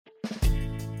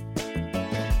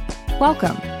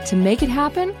Welcome to Make It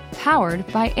Happen, powered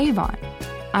by Avon.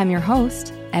 I'm your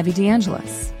host, Evie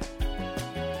DeAngelis.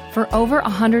 For over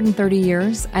 130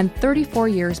 years and 34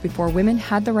 years before women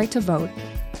had the right to vote,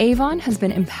 Avon has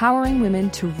been empowering women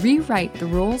to rewrite the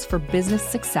rules for business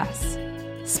success.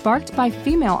 Sparked by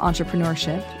female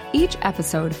entrepreneurship, each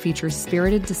episode features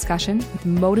spirited discussion with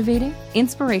motivating,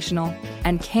 inspirational,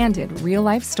 and candid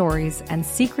real-life stories and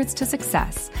secrets to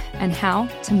success and how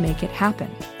to make it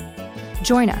happen.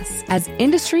 Join us as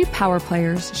industry power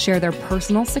players share their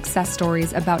personal success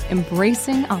stories about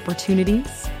embracing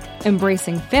opportunities,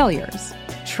 embracing failures,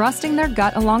 trusting their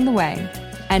gut along the way,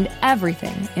 and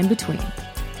everything in between.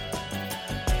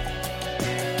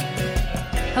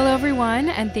 Hello, everyone,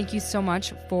 and thank you so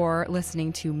much for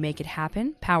listening to Make It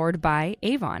Happen, powered by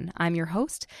Avon. I'm your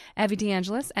host, Evie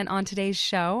DeAngelis, and on today's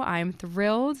show, I'm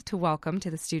thrilled to welcome to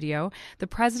the studio the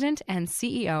president and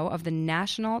CEO of the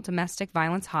National Domestic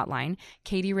Violence Hotline,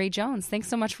 Katie Ray Jones. Thanks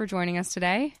so much for joining us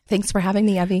today. Thanks for having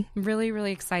me, Evie. I'm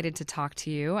really excited to talk to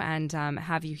you and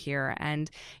have you here. And,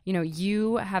 you know,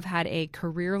 you have had a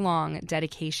career-long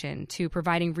dedication to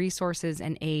providing resources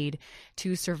and aid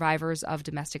to survivors of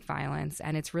domestic violence,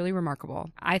 and it's really remarkable.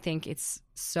 I think it's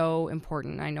so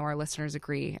important. I know our listeners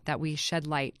agree that we shed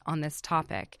light on this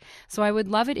topic. So I would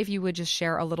love it if you would just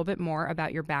share a little bit more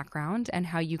about your background and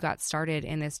how you got started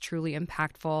in this truly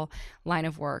impactful line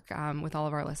of work with all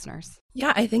of our listeners.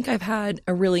 Yeah, I think I've had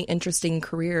a really interesting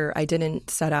career. I didn't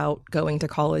set out going to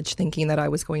college thinking that I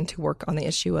was going to work on the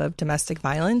issue of domestic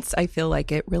violence. I feel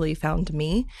like it really found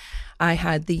me. I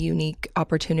had the unique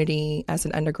opportunity as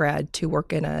an undergrad to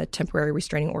work in a temporary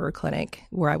restraining order clinic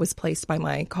where I was placed by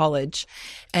my college.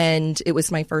 And it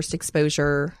was my first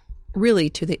exposure really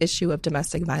to the issue of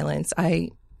domestic violence. I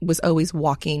was always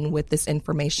walking with this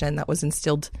information that was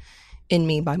instilled in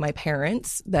me by my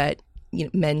parents that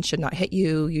men should not hit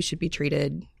you. You should be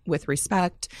treated with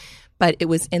respect. But it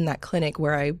was in that clinic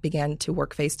where I began to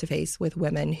work face-to-face with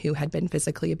women who had been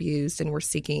physically abused and were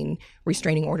seeking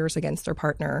restraining orders against their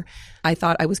partner. I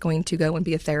thought I was going to go and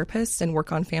be a therapist and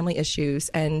work on family issues.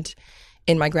 And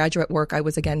in my graduate work, I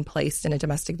was again placed in a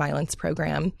domestic violence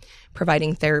program,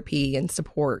 providing therapy and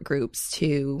support groups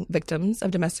to victims of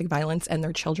domestic violence and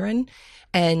their children.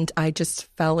 And I just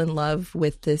fell in love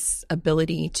with this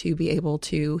ability to be able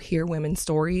to hear women's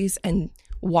stories and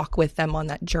walk with them on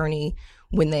that journey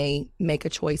when they make a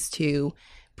choice to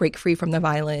break free from the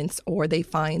violence or they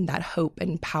find that hope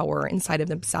and power inside of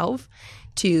themselves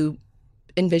to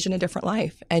envision a different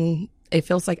life. And it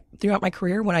feels like throughout my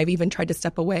career, when I've even tried to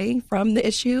step away from the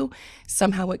issue,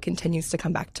 somehow it continues to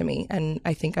come back to me. And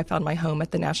I think I found my home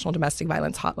at the National Domestic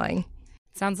Violence Hotline.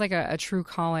 Sounds like a true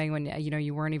calling when,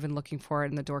 you weren't even looking for it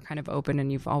and the door kind of opened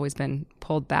and you've always been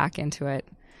pulled back into it.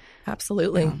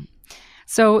 Absolutely. Yeah.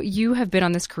 So you have been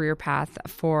on this career path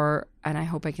for, and I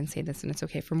hope I can say this and it's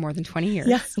okay, for more than 20 years.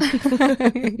 Yes.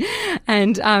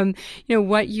 And,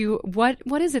 what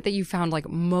is it that you found like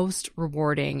most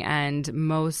rewarding and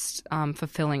most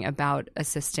fulfilling about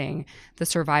assisting the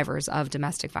survivors of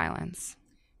domestic violence?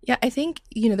 Yeah, I think,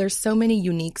 there's so many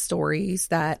unique stories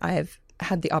that I've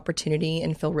had the opportunity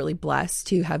and feel really blessed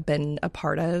to have been a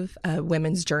part of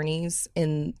women's journeys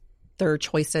in their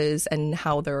choices and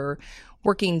how they're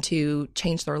working to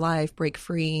change their life, break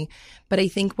free. But I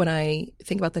think when I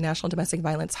think about the National Domestic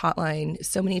Violence Hotline,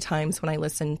 so many times when I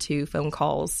listen to phone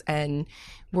calls and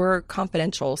we're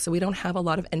confidential, so we don't have a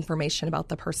lot of information about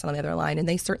the person on the other line, and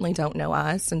they certainly don't know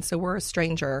us, and so we're a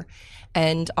stranger.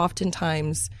 And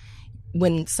oftentimes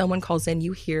when someone calls in,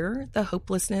 you hear the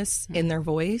hopelessness in their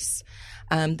voice,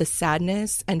 the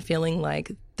sadness and feeling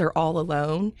like they're all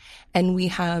alone. And we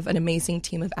have an amazing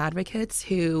team of advocates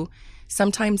who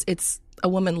sometimes it's a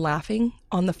woman laughing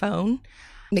on the phone.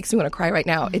 It makes me want to cry right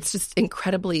now. It's just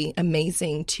incredibly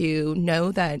amazing to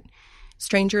know that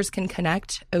strangers can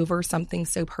connect over something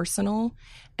so personal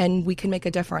and we can make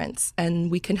a difference and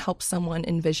we can help someone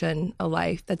envision a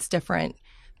life that's different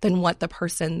than what the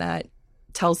person that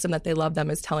tells them that they love them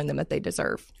is telling them that they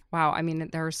deserve. Wow. I mean,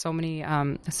 there are so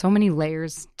many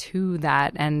layers to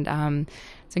that. And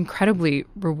it's incredibly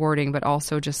rewarding, but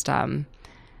also just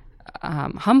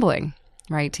humbling,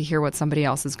 right? To hear what somebody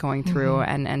else is going through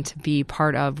and to be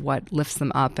part of what lifts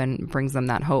them up and brings them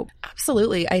that hope.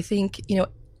 Absolutely. I think,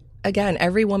 again,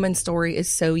 every woman's story is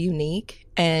so unique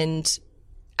and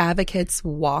advocates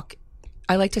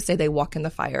I like to say they walk in the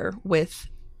fire with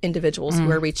individuals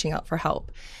who are reaching out for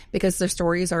help because their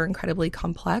stories are incredibly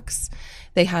complex.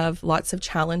 They have lots of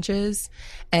challenges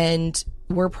and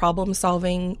we're problem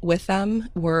solving with them.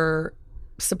 We're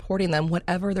supporting them,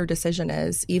 whatever their decision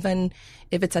is. Even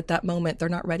if it's at that moment they're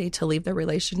not ready to leave the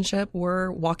relationship,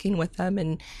 we're walking with them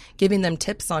and giving them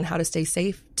tips on how to stay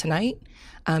safe tonight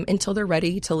until they're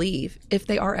ready to leave, if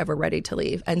they are ever ready to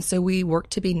leave. And so we work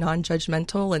to be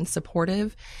non-judgmental and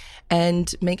supportive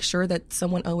and make sure that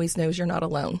someone always knows you're not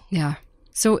alone. Yeah.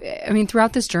 So, I mean,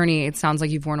 throughout this journey, it sounds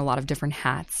like you've worn a lot of different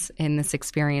hats in this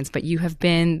experience, but you have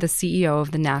been the CEO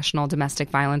of the National Domestic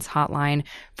Violence Hotline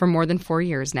for more than 4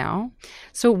 years now.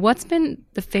 So what's been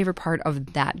the favorite part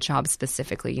of that job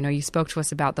specifically? You know, you spoke to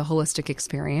us about the holistic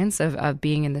experience of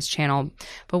being in this channel,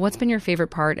 but what's been your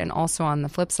favorite part? And also on the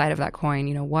flip side of that coin,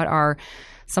 you know, what are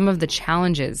some of the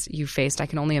challenges you faced? I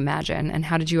can only imagine. And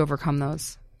how did you overcome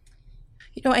those?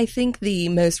 You know, I think the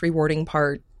most rewarding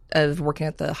part of working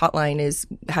at the hotline is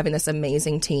having this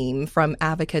amazing team, from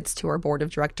advocates to our board of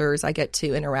directors. I get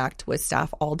to interact with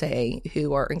staff all day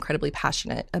who are incredibly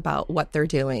passionate about what they're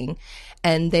doing,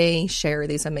 and they share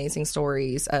these amazing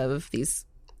stories of these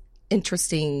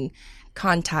interesting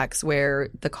contacts where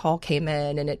the call came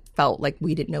in and it felt like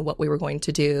we didn't know what we were going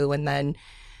to do, and then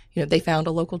they found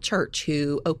a local church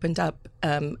who opened up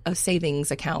a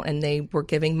savings account and they were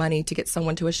giving money to get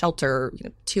someone to a shelter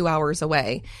 2 hours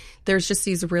away. There's just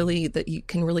these really, that you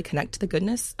can really connect to the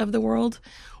goodness of the world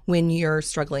when you're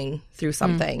struggling through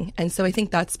something. And so I think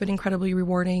that's been incredibly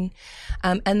rewarding.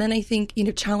 And then I think,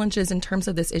 challenges in terms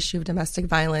of this issue of domestic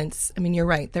violence. I mean, you're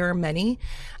right, there are many.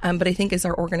 But I think as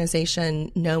our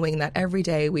organization, knowing that every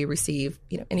day we receive,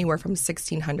 anywhere from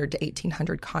 1,600 to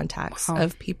 1,800 contacts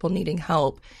of people needing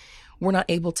help, we're not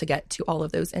able to get to all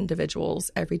of those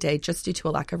individuals every day just due to a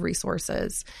lack of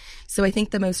resources. So I think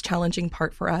the most challenging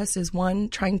part for us is, one,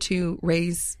 trying to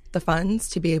raise the funds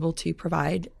to be able to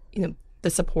provide, the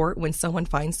support when someone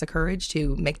finds the courage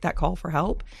to make that call for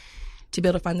help, to be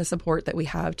able to find the support that we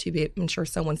have to ensure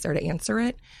someone's there to answer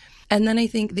it. And then I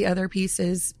think the other piece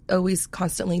is always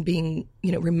constantly being,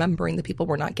 remembering the people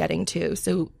we're not getting to.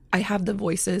 So I have the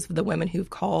voices of the women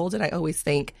who've called, and I always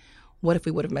think, what if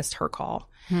we would have missed her call?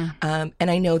 And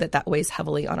I know that weighs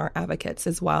heavily on our advocates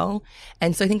as well.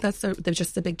 And so I think that's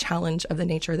just the big challenge of the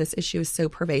nature of this issue is so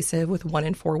pervasive, with 1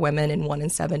 in 4 women and 1 in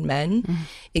 7 men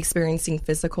experiencing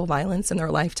physical violence in their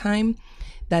lifetime,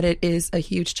 that it is a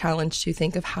huge challenge to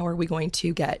think of how are we going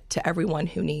to get to everyone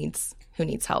who needs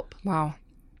help. Wow.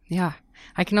 Yeah.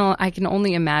 I can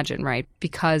only imagine, right?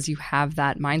 Because you have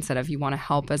that mindset of you want to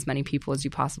help as many people as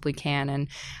you possibly can, and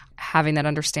having that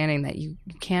understanding that you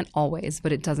can't always,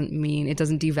 but it doesn't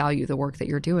devalue the work that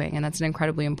you're doing. And that's an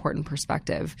incredibly important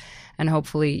perspective. And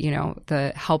hopefully,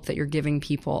 the help that you're giving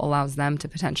people allows them to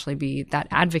potentially be that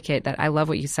advocate that, I love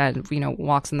what you said,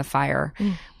 walks in the fire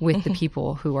with the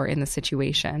people who are in the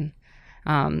situation.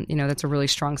 That's a really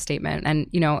strong statement.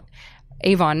 And,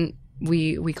 Avon,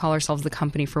 we call ourselves the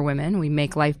company for women. We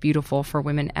make life beautiful for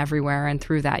women everywhere. And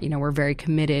through that, we're very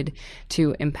committed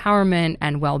to empowerment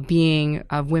and well-being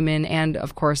of women and,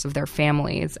 of course, of their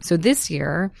families. So this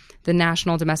year, the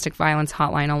National Domestic Violence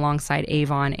Hotline, alongside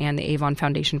Avon and the Avon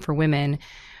Foundation for Women,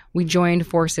 we joined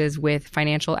forces with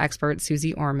financial expert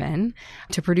Susie Orman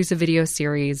to produce a video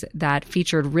series that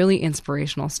featured really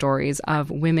inspirational stories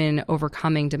of women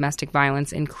overcoming domestic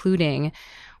violence, including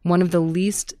one of the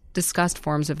least discussed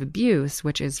forms of abuse,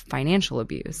 which is financial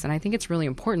abuse. And I think it's really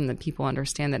important that people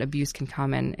understand that abuse can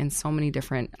come in so many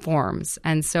different forms.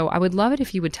 And so I would love it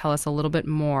if you would tell us a little bit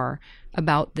more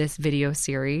about this video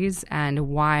series and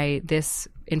why this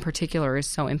in particular is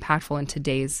so impactful in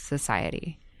today's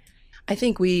society. I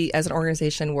think we as an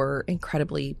organization were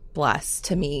incredibly blessed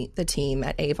to meet the team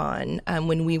at Avon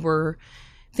when we were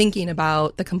thinking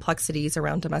about the complexities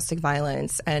around domestic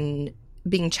violence and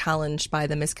being challenged by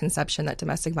the misconception that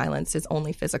domestic violence is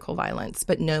only physical violence,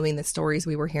 but knowing the stories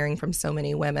we were hearing from so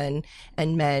many women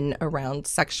and men around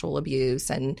sexual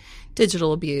abuse and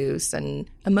digital abuse and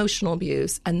emotional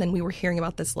abuse. And then we were hearing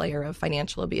about this layer of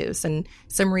financial abuse. And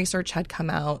some research had come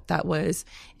out that was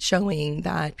showing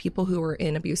that people who were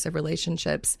in abusive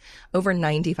relationships, over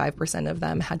 95% of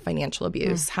them had financial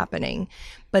abuse happening.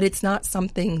 But it's not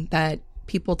something that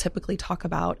people typically talk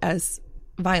about as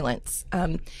violence.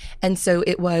 And so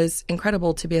it was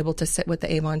incredible to be able to sit with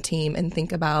the Avon team and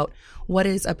think about what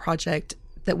is a project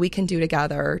that we can do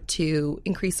together to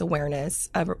increase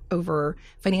awareness over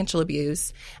financial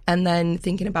abuse, and then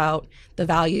thinking about the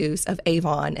values of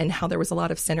Avon and how there was a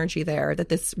lot of synergy there, that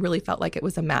this really felt like it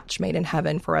was a match made in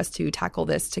heaven for us to tackle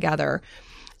this together.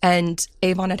 And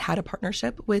Avon had a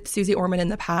partnership with Susie Orman in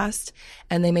the past,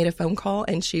 and they made a phone call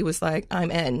and she was like,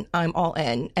 I'm all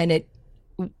in. And it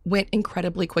went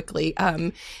incredibly quickly.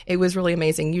 It was really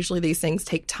amazing. Usually these things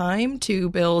take time to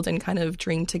build and kind of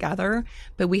dream together,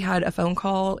 but we had a phone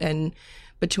call and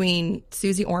between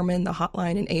Susie Orman, the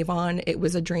hotline, and Avon, it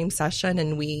was a dream session.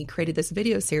 And we created this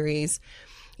video series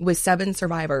with 7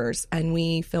 survivors, and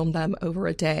we filmed them over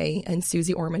a day. And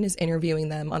Susie Orman is interviewing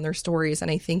them on their stories. And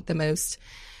I think the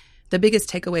biggest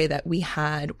takeaway that we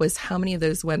had was how many of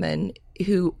those women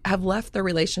who have left their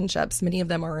relationships, many of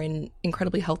them are in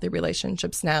incredibly healthy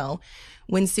relationships now.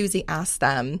 When Susie asked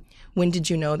them, when did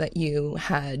you know that you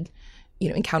had,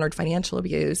 encountered financial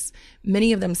abuse?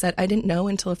 Many of them said, I didn't know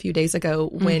until a few days ago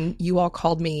when you all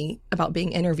called me about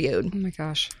being interviewed. Oh my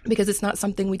gosh. Because it's not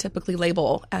something we typically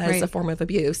label as a form of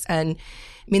abuse. And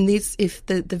I mean, if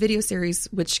the video series,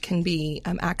 which can be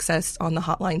accessed on the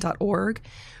hotline.org,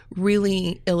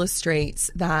 really illustrates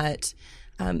that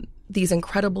these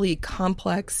incredibly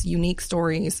complex, unique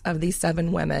stories of these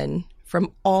 7 women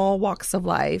from all walks of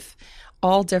life,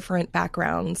 all different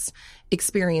backgrounds,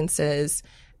 experiences,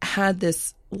 had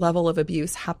this level of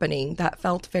abuse happening that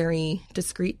felt very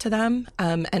discreet to them.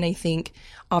 And I think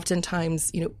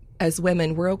oftentimes, as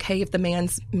women, we're okay if the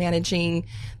man's managing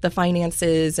the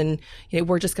finances and,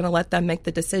 we're just going to let them make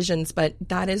the decisions. But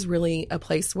that is really a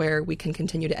place where we can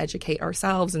continue to educate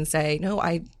ourselves and say, no,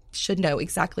 I should know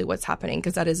exactly what's happening,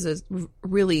 because that is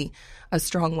really a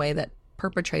strong way that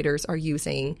perpetrators are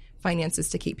using finances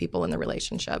to keep people in the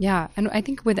relationship. Yeah. And I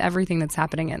think with everything that's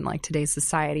happening in like today's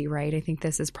society, right, I think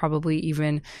this is probably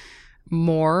even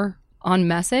more on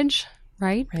message,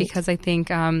 right? Because I think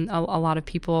a lot of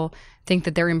people think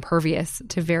that they're impervious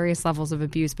to various levels of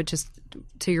abuse. But just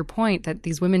to your point, that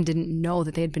these women didn't know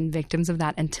that they had been victims of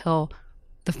that until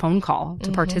the phone call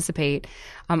to participate,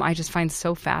 I just find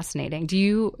so fascinating. Do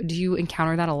you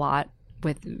encounter that a lot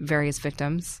with various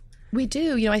victims? We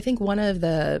do. I think one of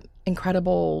the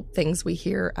incredible things we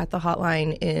hear at the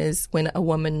hotline is when a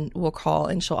woman will call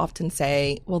and she'll often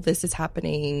say, well, this is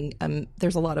happening.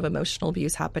 There's a lot of emotional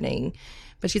abuse happening.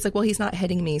 But she's like, well, he's not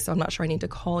hitting me, so I'm not sure I need to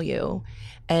call you.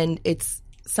 And it's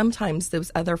sometimes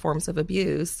those other forms of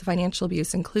abuse, financial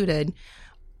abuse included,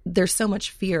 there's so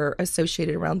much fear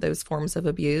associated around those forms of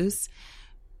abuse.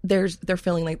 They're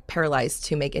feeling like paralyzed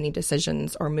to make any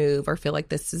decisions or move or feel like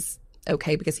this is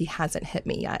okay because he hasn't hit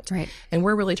me yet. Right. And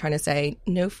we're really trying to say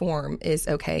no form is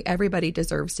okay. Everybody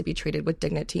deserves to be treated with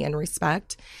dignity and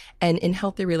respect. And in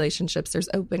healthy relationships, there's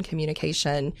open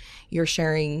communication. You're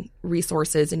sharing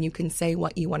resources and you can say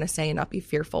what you want to say and not be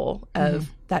fearful of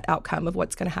that outcome of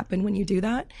what's going to happen when you do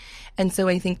that. And so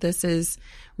I think this is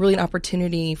really an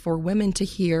opportunity for women to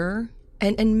hear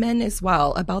and men as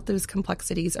well about those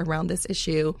complexities around this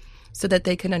issue, so that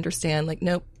they can understand, like,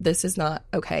 nope, this is not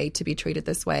okay to be treated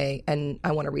this way. And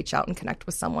I want to reach out and connect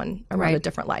with someone around a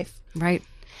different life. Right.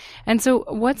 And so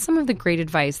what's some of the great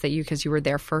advice that because you were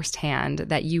there firsthand,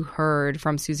 that you heard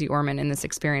from Susie Orman in this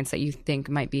experience that you think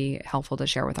might be helpful to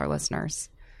share with our listeners?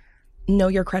 Know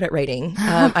your credit rating.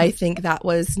 I think that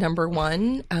was number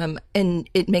one. And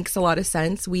it makes a lot of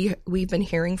sense. We've been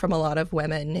hearing from a lot of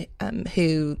women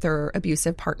who their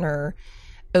abusive partner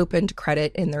opened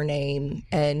credit in their name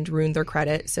and ruined their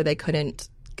credit so they couldn't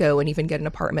go and even get an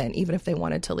apartment, even if they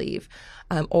wanted to leave,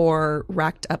 or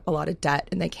racked up a lot of debt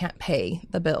and they can't pay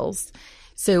the bills.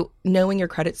 So knowing your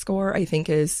credit score, I think,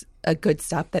 is a good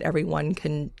step that everyone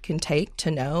can take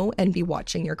to know and be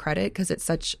watching your credit, because it's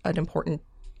such an important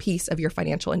piece of your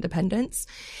financial independence.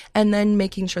 And then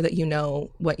making sure that you know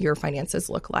what your finances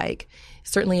look like.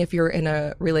 Certainly if you're in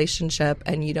a relationship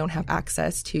and you don't have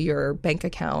access to your bank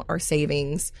account or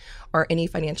savings or any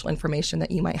financial information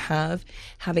that you might have,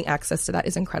 having access to that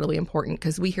is incredibly important,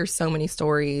 because we hear so many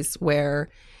stories where,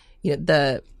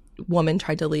 the woman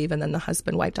tried to leave and then the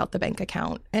husband wiped out the bank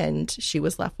account and she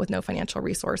was left with no financial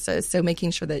resources. So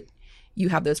making sure that you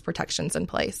have those protections in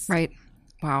place. Right.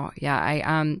 Wow.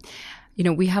 Yeah.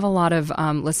 We have a lot of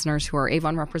listeners who are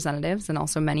Avon representatives and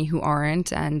also many who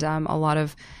aren't. And a lot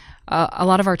of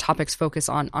our topics focus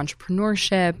on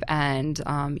entrepreneurship and,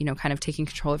 kind of taking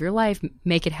control of your life,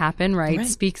 make it happen, right?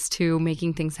 Speaks to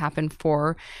making things happen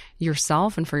for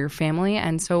yourself and for your family.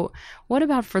 And so what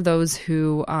about for those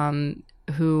who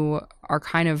are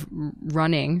kind of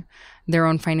running their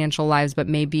own financial lives but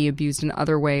may be abused in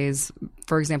other ways,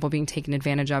 for example, being taken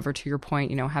advantage of, or to your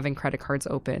point, having credit cards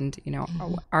opened,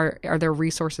 are there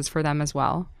resources for them as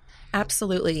well?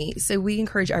 Absolutely. So we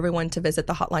encourage everyone to visit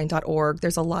thehotline.org.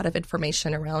 There's a lot of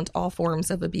information around all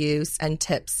forms of abuse and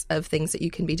tips of things that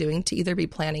you can be doing to either be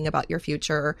planning about your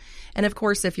future. And of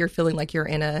course, if you're feeling like you're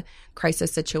in a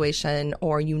crisis situation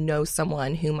or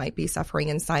someone who might be suffering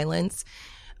in silence,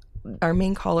 our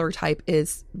main caller type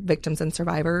is victims and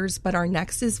survivors, but our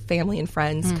next is family and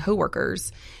friends,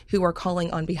 coworkers who are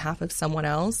calling on behalf of someone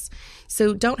else.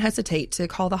 So don't hesitate to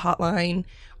call the hotline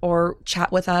or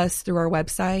chat with us through our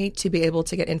website to be able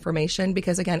to get information,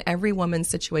 because again, every woman's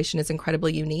situation is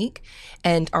incredibly unique,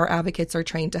 and our advocates are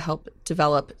trained to help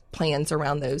develop plans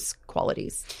around those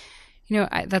qualities.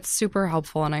 That's super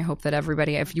helpful, and I hope that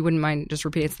everybody, if you wouldn't mind just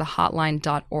repeating, it's the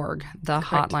hotline.org,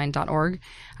 hotline.org.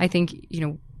 I think,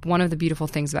 one of the beautiful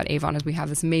things about Avon is we have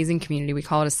this amazing community. We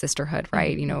call it a sisterhood,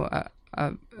 right?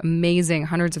 Amazing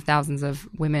hundreds of thousands of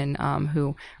women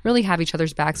who really have each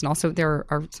other's backs. And also there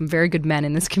are some very good men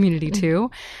in this community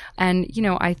too. And,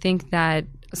 I think that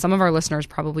some of our listeners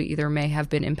probably either may have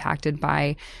been impacted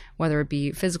by whether it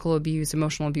be physical abuse,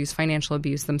 emotional abuse, financial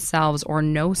abuse themselves, or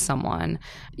know someone.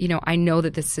 I know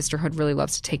that this sisterhood really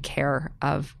loves to take care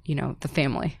of, the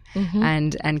family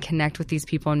and connect with these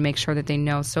people and make sure that they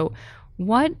know. So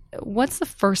what's the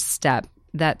first step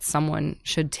that someone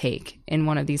should take in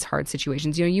one of these hard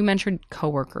situations? You mentioned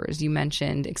coworkers, you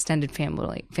mentioned extended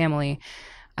family.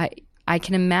 I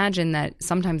can imagine that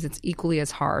sometimes it's equally as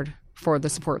hard for the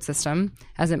support system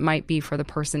as it might be for the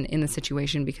person in the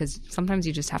situation, because sometimes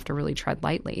you just have to really tread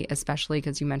lightly, especially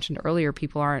because you mentioned earlier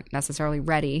people aren't necessarily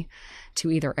ready to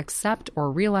either accept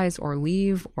or realize or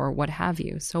leave or what have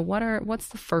you. So what's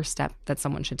the first step that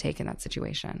someone should take in that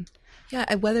situation?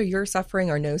 Yeah, whether you're suffering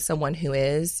or know someone who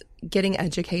is, getting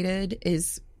educated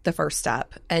is the first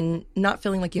step, and not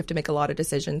feeling like you have to make a lot of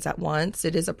decisions at once.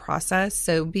 It is a process.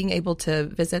 So being able to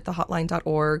visit the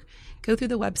hotline.org, go through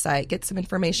the website, get some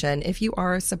information. If you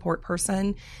are a support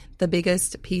person, the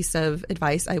biggest piece of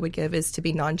advice I would give is to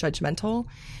be non-judgmental.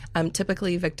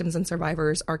 Typically, victims and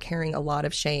survivors are carrying a lot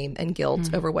of shame and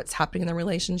guilt over what's happening in the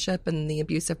relationship, and the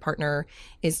abusive partner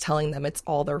is telling them it's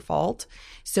all their fault.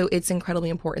 So it's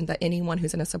incredibly important that anyone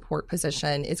who's in a support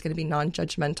position is going to be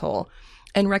non-judgmental,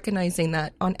 and recognizing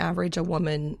that on average, a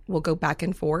woman will go back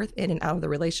and forth in and out of the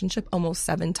relationship almost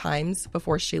 7 times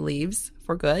before she leaves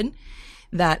for good.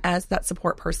 That as that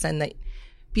support person, that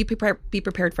be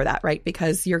prepared for that, right?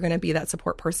 Because you're going to be that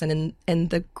support person. And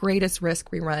the greatest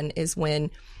risk we run is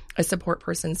when a support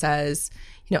person says,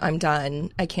 I'm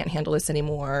done. I can't handle this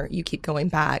anymore. You keep going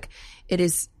back. It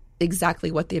is exactly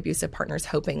what the abusive partner is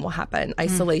hoping will happen.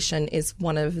 Isolation is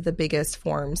one of the biggest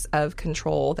forms of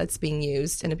control that's being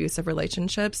used in abusive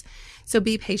relationships. So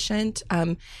be patient.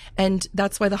 And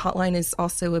that's why the hotline is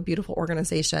also a beautiful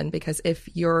organization, because if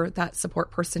you're that support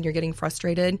person, you're getting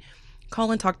frustrated, call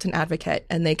and talk to an advocate,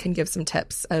 and they can give some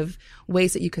tips of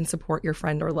ways that you can support your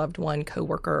friend or loved one,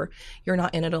 coworker. You're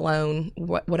not in it alone,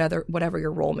 whatever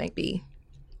your role may be.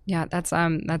 Yeah,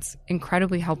 that's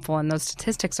incredibly helpful. And those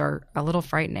statistics are a little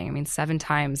frightening. I mean, 7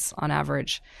 times on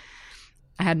average.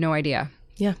 I had no idea.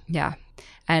 Yeah.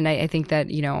 And I think that,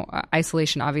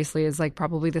 isolation obviously is like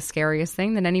probably the scariest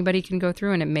thing that anybody can go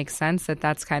through. And it makes sense that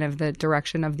that's kind of the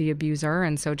direction of the abuser.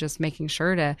 And so just making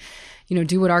sure to,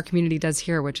 do what our community does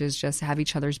here, which is just have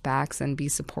each other's backs and be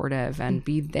supportive and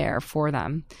be there for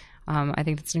them. I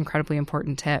think that's an incredibly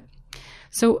important tip.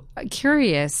 So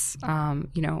curious,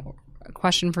 a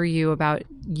question for you about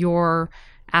your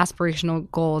aspirational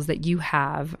goals that you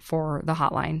have for the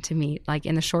hotline to meet, like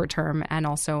in the short term and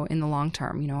also in the long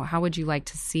term. How would you like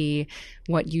to see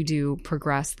what you do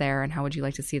progress there, and how would you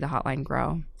like to see the hotline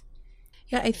grow?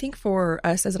 Yeah, I think for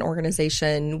us as an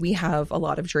organization, we have a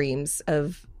lot of dreams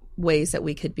of ways that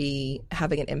we could be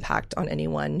having an impact on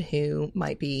anyone who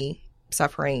might be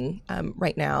suffering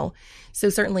right now. So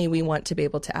certainly we want to be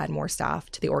able to add more staff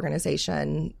to the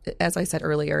organization. As I said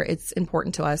earlier, it's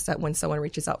important to us that when someone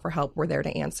reaches out for help, we're there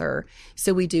to answer.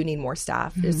 So we do need more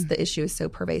staff. The issue is so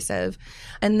pervasive.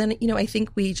 And then, I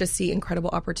think we just see incredible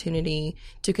opportunity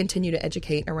to continue to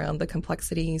educate around the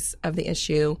complexities of the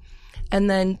issue. And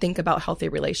then think about healthy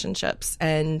relationships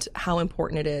and how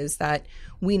important it is that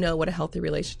we know what a healthy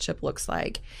relationship looks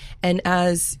like. And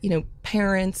as,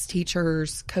 parents,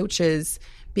 teachers, coaches,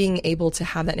 being able to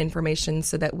have that information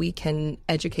so that we can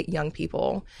educate young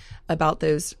people about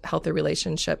those healthy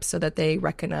relationships so that they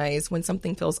recognize when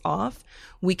something feels off,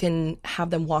 we can have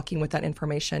them walking with that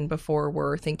information before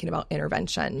we're thinking about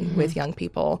intervention with young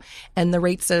people. And the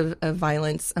rates of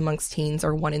violence amongst teens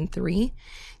are 1 in 3.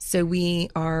 So we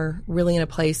are really in a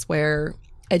place where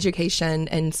education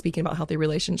and speaking about healthy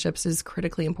relationships is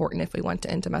critically important if we want to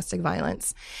end domestic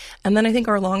violence. And then I think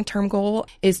our long-term goal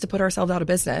is to put ourselves out of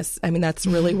business. I mean, that's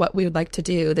really what we would like to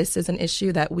do. This is an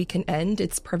issue that we can end.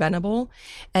 It's preventable.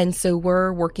 And so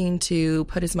we're working to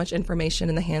put as much information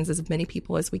in the hands of as many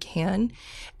people as we can,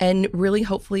 and really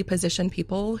hopefully position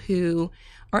people who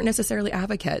aren't necessarily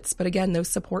advocates, but again, those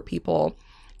support people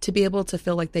to be able to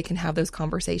feel like they can have those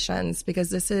conversations, because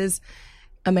this is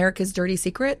America's dirty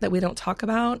secret that we don't talk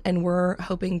about. And we're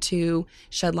hoping to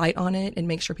shed light on it and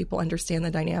make sure people understand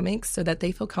the dynamics so that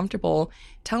they feel comfortable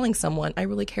telling someone, I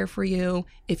really care for you.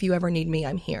 If you ever need me,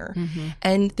 I'm here.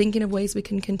 And thinking of ways we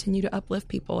can continue to uplift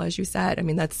people, as you said. I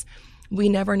mean, we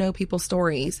never know people's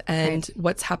stories and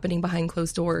what's happening behind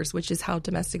closed doors, which is how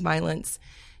domestic violence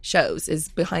shows, is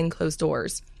behind closed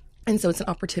doors. And so it's an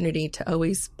opportunity to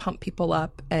always pump people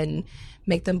up and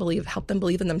make them help them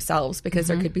believe in themselves, because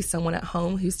there could be someone at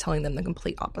home who's telling them the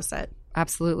complete opposite.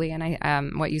 Absolutely. And I,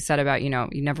 what you said about, you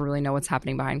never really know what's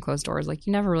happening behind closed doors. Like,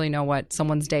 you never really know what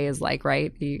someone's day is like,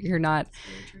 right? You're not,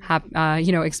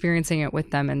 experiencing it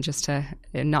with them, and just to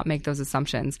not make those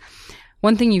assumptions.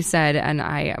 One thing you said, and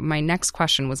my next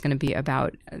question was going to be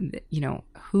about,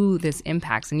 who this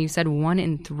impacts. And you said 1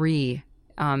 in 3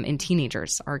 in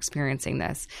teenagers are experiencing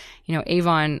this.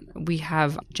 Avon, we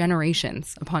have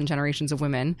generations upon generations of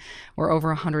women. We're over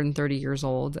 130 years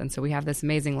old. And so we have this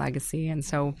amazing legacy. And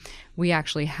so we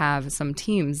actually have some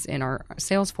teams in our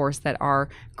sales force that are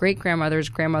great-grandmothers,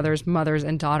 grandmothers, mothers,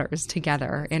 and daughters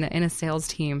together in a sales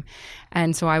team.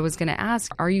 And so I was going to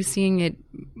ask, are you seeing it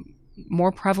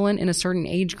more prevalent in a certain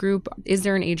age group? Is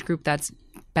there an age group that's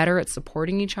better at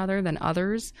supporting each other than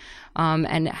others?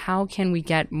 And how can we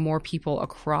get more people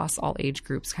across all age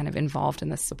groups kind of involved in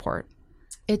this support?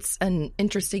 It's an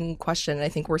interesting question. I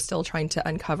think we're still trying to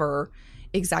uncover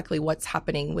exactly what's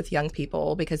happening with young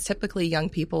people, because typically young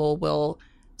people will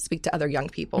speak to other young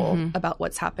people about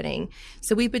what's happening.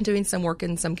 So we've been doing some work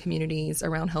in some communities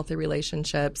around healthy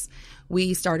relationships.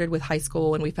 We started with high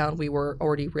school, and we found we were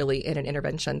already really in an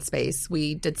intervention space.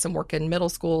 We did some work in middle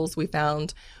schools. We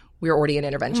found we were already in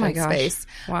intervention space.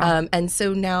 Wow. And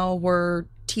so now we're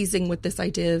teasing with this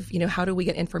idea of, how do we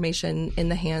get information in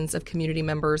the hands of community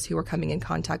members who are coming in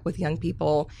contact with young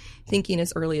people, thinking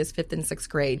as early as 5th and 6th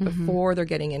grade, before they're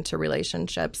getting into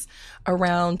relationships,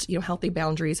 around, healthy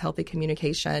boundaries, healthy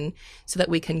communication, so that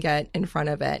we can get in front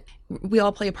of it. We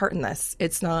all play a part in this.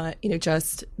 It's not,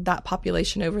 just that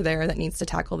population over there that needs to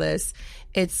tackle this.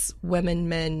 It's women,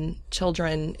 men,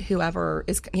 children, whoever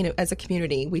is, as a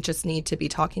community, we just need to be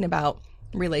talking about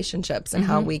relationships and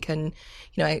how we can,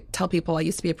 I tell people, I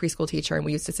used to be a preschool teacher, and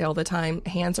we used to say all the time,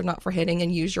 hands are not for hitting,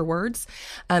 and use your words.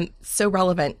 So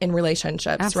relevant in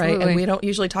relationships, Absolutely. right? And we don't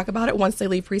usually talk about it once they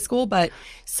leave preschool, but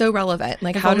so relevant.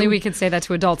 Like, if only we could say that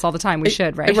to adults all the time, we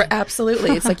should, right?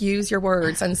 Absolutely. It's like, use your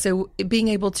words. And so being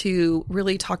able to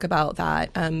really talk about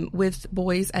that with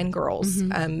boys and girls,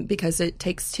 because it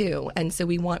takes two. And so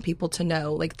we want people to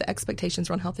know, like, the expectations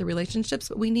around healthy relationships,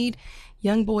 but we need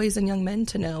young boys and young men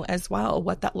to know as well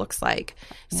what that looks like,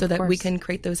 so that we can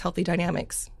create those healthy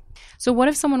dynamics. So what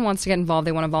if someone wants to get involved,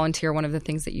 they want to volunteer? One of the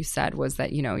things that you said was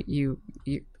that, you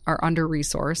are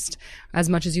under-resourced. As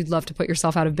much as you'd love to put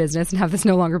yourself out of business and have this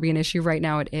no longer be an issue, right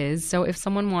now it is. So if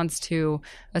someone wants to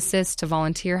assist, to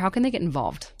volunteer, how can they get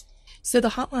involved? So the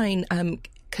hotline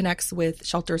connects with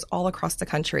shelters all across the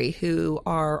country who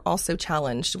are also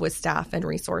challenged with staff and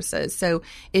resources. So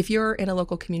if you're in a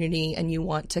local community and you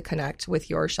want to connect with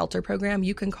your shelter program,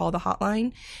 you can call the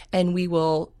hotline, and we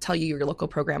will tell you your local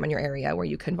program in your area where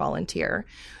you can volunteer.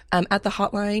 At the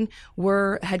hotline,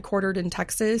 we're headquartered in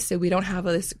Texas, so we don't have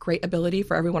this great ability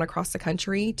for everyone across the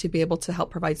country to be able to help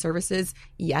provide services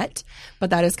yet,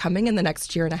 but that is coming in the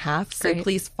next year and a half. So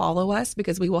please follow us,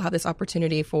 because we will have this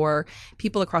opportunity for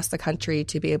people across the country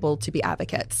to be able to be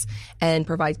advocates and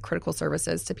provide critical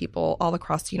services to people all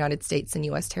across the United States and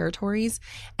U.S. territories.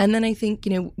 And then I think,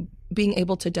 being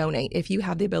able to donate. If you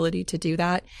have the ability to do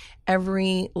that,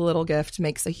 every little gift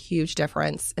makes a huge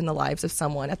difference in the lives of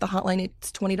someone. At the hotline, it's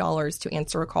 $20 to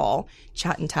answer a call,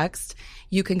 chat, and text.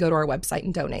 You can go to our website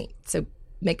and donate. So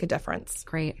make a difference.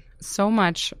 Great. So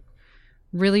much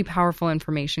really powerful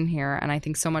information here. And I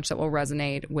think so much that will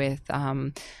resonate with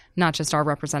not just our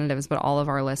representatives, but all of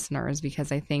our listeners, because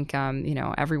I think,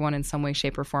 everyone in some way,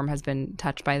 shape, or form has been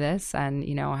touched by this and,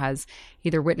 has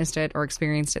either witnessed it or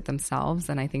experienced it themselves.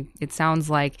 And I think it sounds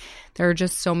like there are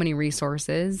just so many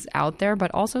resources out there,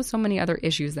 but also so many other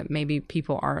issues that maybe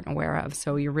people aren't aware of.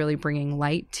 So you're really bringing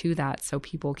light to that so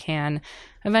people can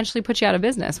eventually put you out of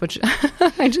business, which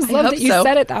I just love that you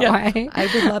said it that way. I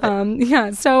would love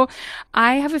it. So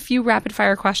I have a few rapid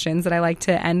fire questions that I like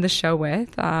to end the show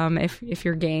with. If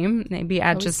you're game, maybe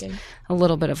add just a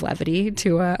little bit of levity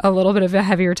to a little bit of a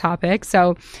heavier topic.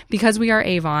 So because we are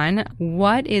Avon,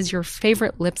 what is your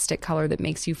favorite lipstick color that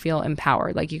makes you feel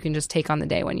empowered? Like you can just take on the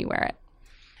day when you wear it?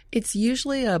 It's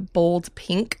usually a bold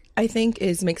pink, I think,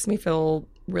 makes me feel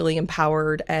really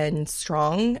empowered and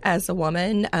strong as a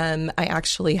woman. I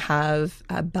actually have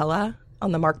Bella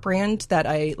on the Mark brand that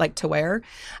I like to wear,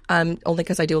 only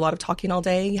because I do a lot of talking all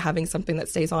day. Having something that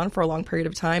stays on for a long period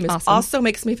of time also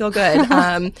makes me feel good.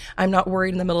 I'm not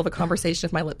worried in the middle of a conversation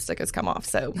if my lipstick has come off.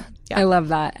 So yeah. I love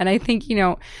that. And I think,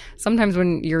 sometimes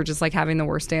when you're just like having the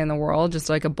worst day in the world, just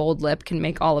like a bold lip can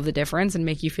make all of the difference and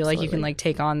make you feel like you can like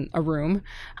take on a room.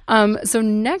 So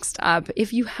next up,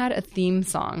 if you had a theme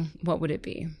song, what would it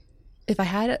be? If I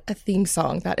had a theme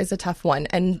song, that is a tough one.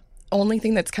 And only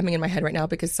thing that's coming in my head right now,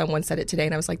 because someone said it today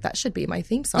and I was like, that should be my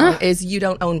theme song, is You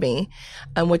Don't Own Me,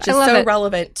 which is so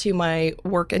relevant to my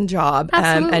work and job.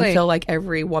 And feel like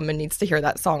every woman needs to hear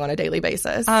that song on a daily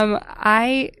basis.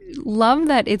 I love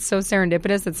that it's so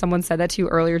serendipitous that someone said that to you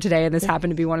earlier today, and this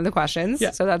happened to be one of the questions.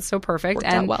 Yeah. So that's so perfect. Worked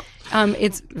out well.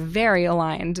 It's very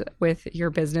aligned with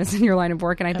your business and your line of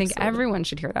work, and I think everyone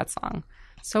should hear that song.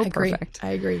 So perfect.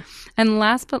 I agree. And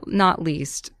last but not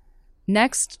least,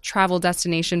 next travel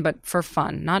destination, but for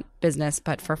fun, not business,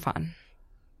 but for fun.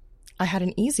 I had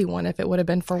an easy one if it would have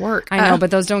been for work. I know,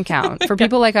 but those don't count. For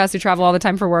people like us who travel all the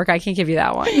time for work, I can't give you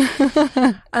that one.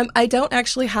 I don't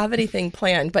actually have anything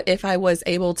planned, but if I was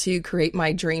able to create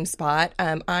my dream spot,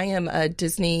 I am a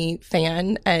Disney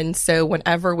fan. And so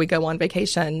whenever we go on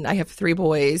vacation, I have 3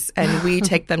 boys and we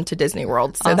take them to Disney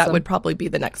World. So that would probably be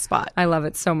the next spot. I love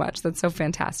it so much. That's so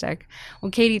fantastic.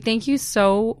 Well, Katie, thank you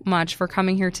so much for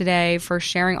coming here today, for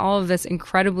sharing all of this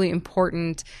incredibly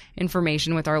important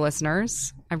information with our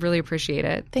listeners. I really appreciate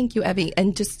it. Thank you, Evie.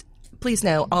 And just please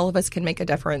know, all of us can make a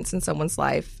difference in someone's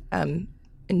life in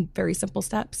very simple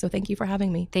steps. So thank you for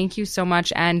having me. Thank you so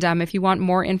much. And if you want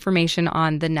more information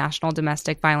on the National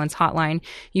Domestic Violence Hotline,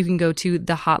 you can go to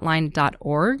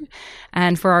thehotline.org.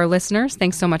 And for our listeners,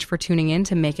 thanks so much for tuning in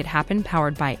to Make It Happen,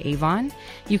 powered by Avon.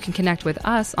 You can connect with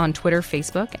us on Twitter,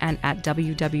 Facebook, and at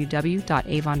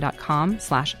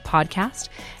www.avon.com/podcast.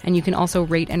 And you can also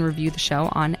rate and review the show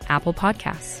on Apple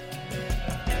Podcasts.